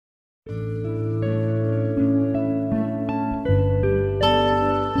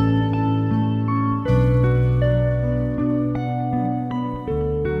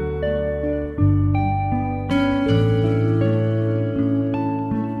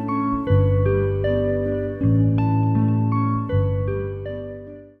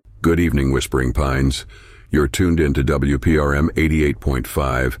Good evening, Whispering Pines. You're tuned into WPRM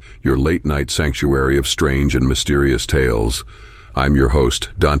 88.5, your late-night sanctuary of strange and mysterious tales. I'm your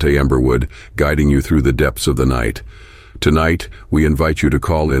host, Dante Emberwood, guiding you through the depths of the night. Tonight, we invite you to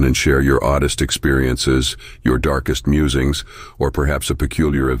call in and share your oddest experiences, your darkest musings, or perhaps a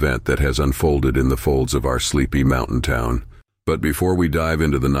peculiar event that has unfolded in the folds of our sleepy mountain town. But before we dive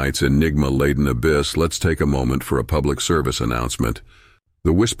into the night's enigma-laden abyss, let's take a moment for a public service announcement.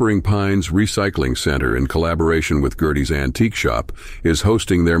 The Whispering Pines Recycling Center, in collaboration with Gertie's Antique Shop, is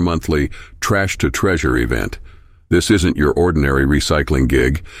hosting their monthly Trash to Treasure event. This isn't your ordinary recycling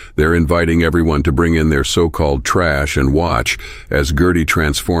gig. They're inviting everyone to bring in their so-called trash and watch as Gertie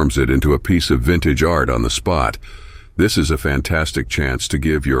transforms it into a piece of vintage art on the spot. This is a fantastic chance to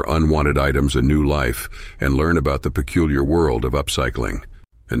give your unwanted items a new life and learn about the peculiar world of upcycling.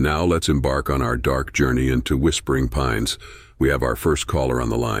 And now let's embark on our dark journey into Whispering Pines. We have our first caller on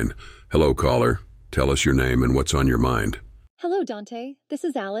the line. Hello, caller. Tell us your name and what's on your mind. Hello, Dante. This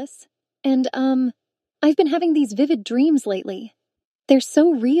is Alice. And, I've been having these vivid dreams lately. They're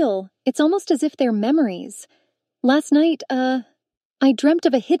so real, it's almost as if they're memories. Last night, I dreamt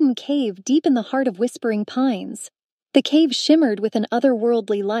of a hidden cave deep in the heart of Whispering Pines. The cave shimmered with an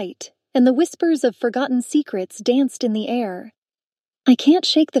otherworldly light, and the whispers of forgotten secrets danced in the air. I can't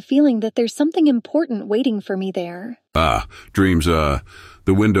shake the feeling that there's something important waiting for me there. Dreams, the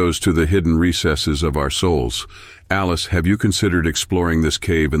windows to the hidden recesses of our souls. Alice, have you considered exploring this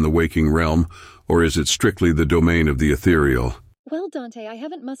cave in the waking realm, or is it strictly the domain of the ethereal? Well, Dante, I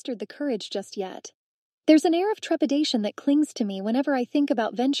haven't mustered the courage just yet. There's an air of trepidation that clings to me whenever I think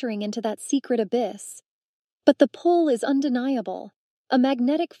about venturing into that secret abyss. But the pull is undeniable, a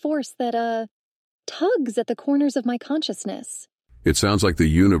magnetic force that, tugs at the corners of my consciousness. It sounds like the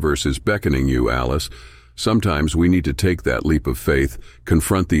universe is beckoning you, Alice. Sometimes we need to take that leap of faith,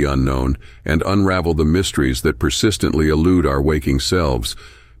 confront the unknown, and unravel the mysteries that persistently elude our waking selves.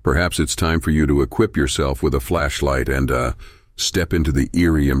 Perhaps it's time for you to equip yourself with a flashlight and, step into the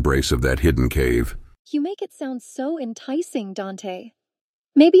eerie embrace of that hidden cave. You make it sound so enticing, Dante.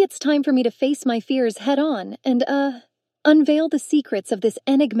 Maybe it's time for me to face my fears head-on and, unveil the secrets of this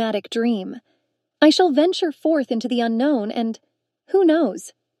enigmatic dream. I shall venture forth into the unknown and, who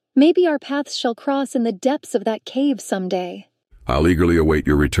knows, maybe our paths shall cross in the depths of that cave someday. I'll eagerly await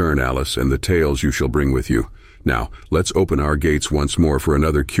your return, Alice, and the tales you shall bring with you. Now, let's open our gates once more for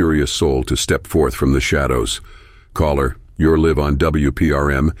another curious soul to step forth from the shadows. Caller, you're live on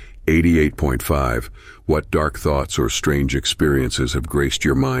WPRM 88.5. What dark thoughts or strange experiences have graced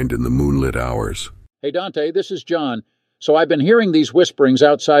your mind in the moonlit hours? Hey, Dante, this is John. So I've been hearing these whisperings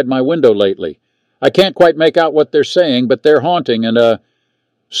outside my window lately. I can't quite make out what they're saying, but they're haunting and,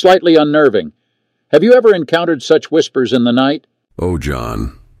 slightly unnerving. Have you ever encountered such whispers in the night? Oh,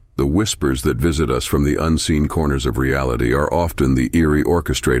 John, the whispers that visit us from the unseen corners of reality are often the eerie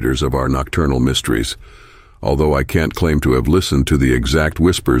orchestrators of our nocturnal mysteries. Although I can't claim to have listened to the exact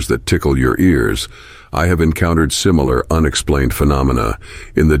whispers that tickle your ears, I have encountered similar unexplained phenomena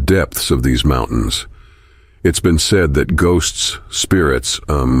in the depths of these mountains. It's been said that ghosts, spirits,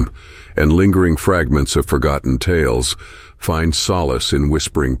 and lingering fragments of forgotten tales find solace in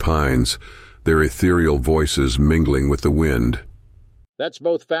Whispering Pines, their ethereal voices mingling with the wind. That's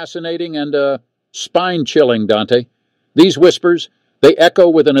both fascinating and, spine-chilling, Dante. These whispers, they echo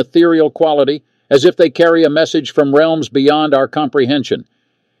with an ethereal quality, as if they carry a message from realms beyond our comprehension.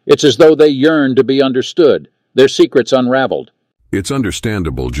 It's as though they yearn to be understood, their secrets unraveled. It's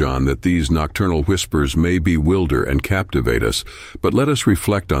understandable, John, that these nocturnal whispers may bewilder and captivate us, but let us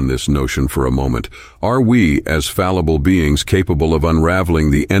reflect on this notion for a moment. Are we, as fallible beings, capable of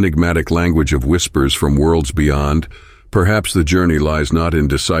unraveling the enigmatic language of whispers from worlds beyond? Perhaps the journey lies not in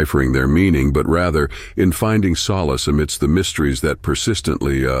deciphering their meaning, but rather in finding solace amidst the mysteries that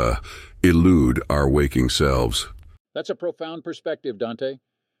persistently, elude our waking selves. That's a profound perspective, Dante.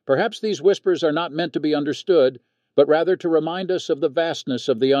 Perhaps these whispers are not meant to be understood, but rather to remind us of the vastness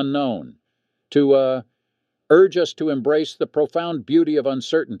of the unknown, to urge us to embrace the profound beauty of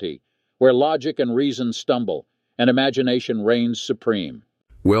uncertainty, where logic and reason stumble, and imagination reigns supreme.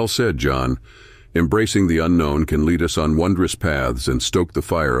 Well said, John. Embracing the unknown can lead us on wondrous paths and stoke the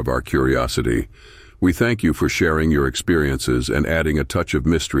fire of our curiosity. We thank you for sharing your experiences and adding a touch of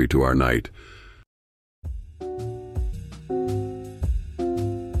mystery to our night.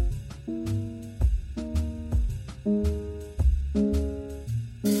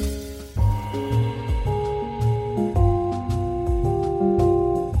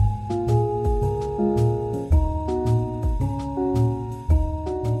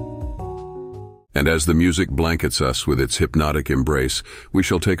 And as the music blankets us with its hypnotic embrace, we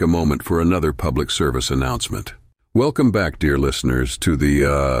shall take a moment for another public service announcement. Welcome back, dear listeners, to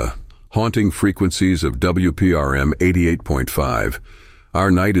the, haunting frequencies of WPRM 88.5. Our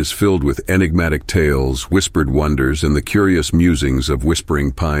night is filled with enigmatic tales, whispered wonders, and the curious musings of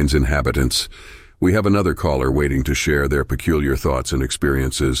Whispering Pines inhabitants. We have another caller waiting to share their peculiar thoughts and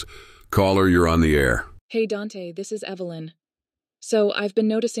experiences. Caller, you're on the air. Hey Dante, this is Evelyn. So, I've been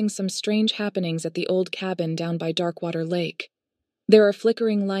noticing some strange happenings at the old cabin down by Darkwater Lake. There are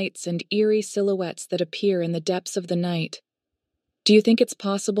flickering lights and eerie silhouettes that appear in the depths of the night. Do you think it's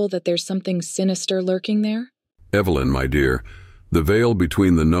possible that there's something sinister lurking there? Evelyn, my dear, the veil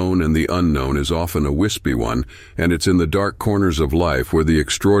between the known and the unknown is often a wispy one, and it's in the dark corners of life where the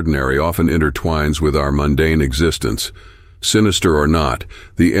extraordinary often intertwines with our mundane existence. Sinister or not,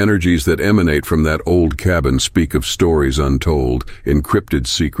 the energies that emanate from that old cabin speak of stories untold, encrypted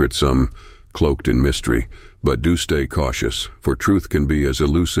secrets, some cloaked in mystery. But do stay cautious, for truth can be as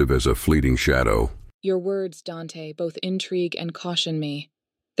elusive as a fleeting shadow. Your words, Dante, both intrigue and caution me.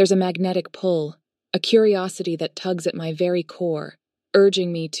 There's a magnetic pull, a curiosity that tugs at my very core,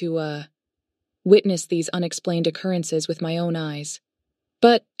 urging me to, witness these unexplained occurrences with my own eyes.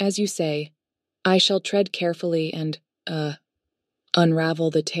 But, as you say, I shall tread carefully and, unravel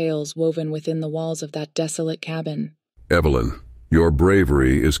the tales woven within the walls of that desolate cabin. Evelyn, your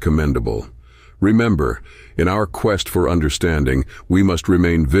bravery is commendable. Remember, in our quest for understanding, we must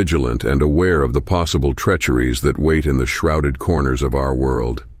remain vigilant and aware of the possible treacheries that wait in the shrouded corners of our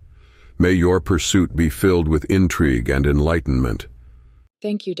world. May your pursuit be filled with intrigue and enlightenment.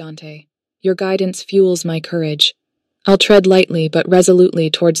 Thank you, Dante. Your guidance fuels my courage. I'll tread lightly but resolutely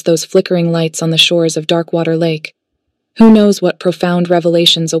towards those flickering lights on the shores of Darkwater Lake. Who knows what profound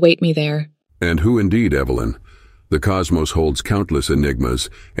revelations await me there? And who indeed, Evelyn? The cosmos holds countless enigmas,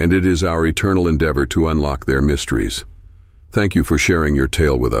 and it is our eternal endeavor to unlock their mysteries. Thank you for sharing your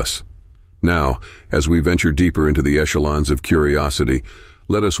tale with us. Now, as we venture deeper into the echelons of curiosity,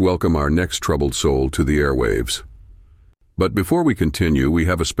 let us welcome our next troubled soul to the airwaves. But before we continue, we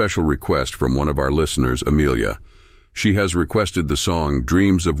have a special request from one of our listeners, Amelia. She has requested the song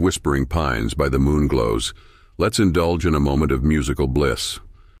Dreams of Whispering Pines by the Moonglows. Let's indulge in a moment of musical bliss.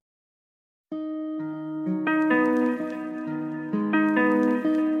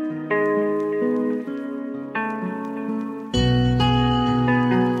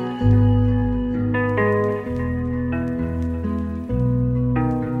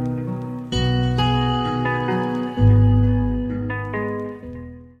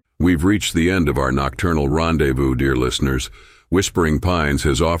 We've reached the end of our nocturnal rendezvous, dear listeners. Whispering Pines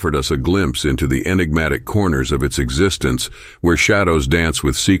has offered us a glimpse into the enigmatic corners of its existence, where shadows dance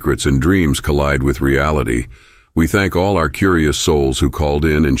with secrets and dreams collide with reality. We thank all our curious souls who called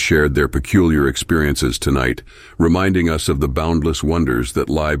in and shared their peculiar experiences tonight, reminding us of the boundless wonders that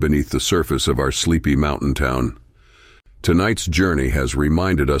lie beneath the surface of our sleepy mountain town. Tonight's journey has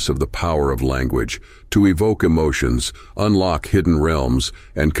reminded us of the power of language to evoke emotions, unlock hidden realms,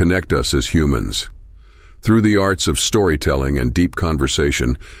 and connect us as humans. Through the arts of storytelling and deep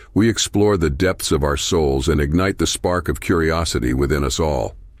conversation, we explore the depths of our souls and ignite the spark of curiosity within us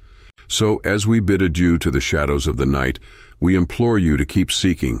all. So, as we bid adieu to the shadows of the night, we implore you to keep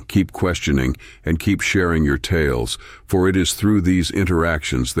seeking, keep questioning, and keep sharing your tales, for it is through these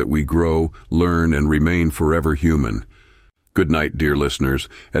interactions that we grow, learn, and remain forever human. Good night, dear listeners,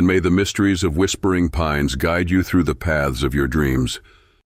 and may the mysteries of Whispering Pines guide you through the paths of your dreams.